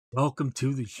Welcome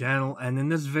to the channel, and in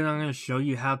this video I'm going to show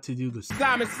you how to do the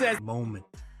Simon Says moment.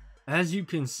 As you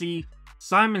can see,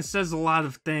 Simon says a lot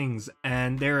of things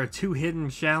and there are two hidden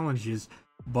challenges,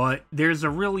 but there's a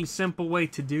really simple way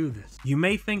to do this. You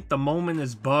may think the moment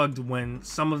is bugged when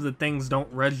some of the things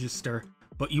don't register,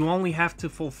 but you only have to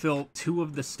fulfill two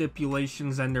of the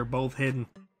stipulations and they're both hidden.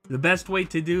 The best way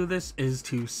to do this is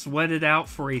to sweat it out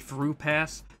for a through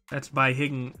pass. That's by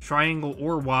hitting triangle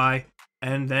or Y,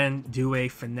 and then do a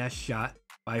finesse shot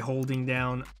by holding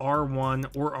down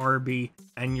R1 or RB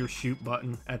and your shoot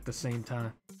button at the same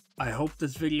time. I hope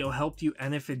this video helped you,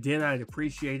 and if it did, I'd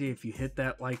appreciate it if you hit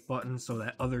that like button so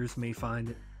that others may find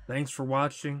it. Thanks for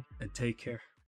watching, and take care.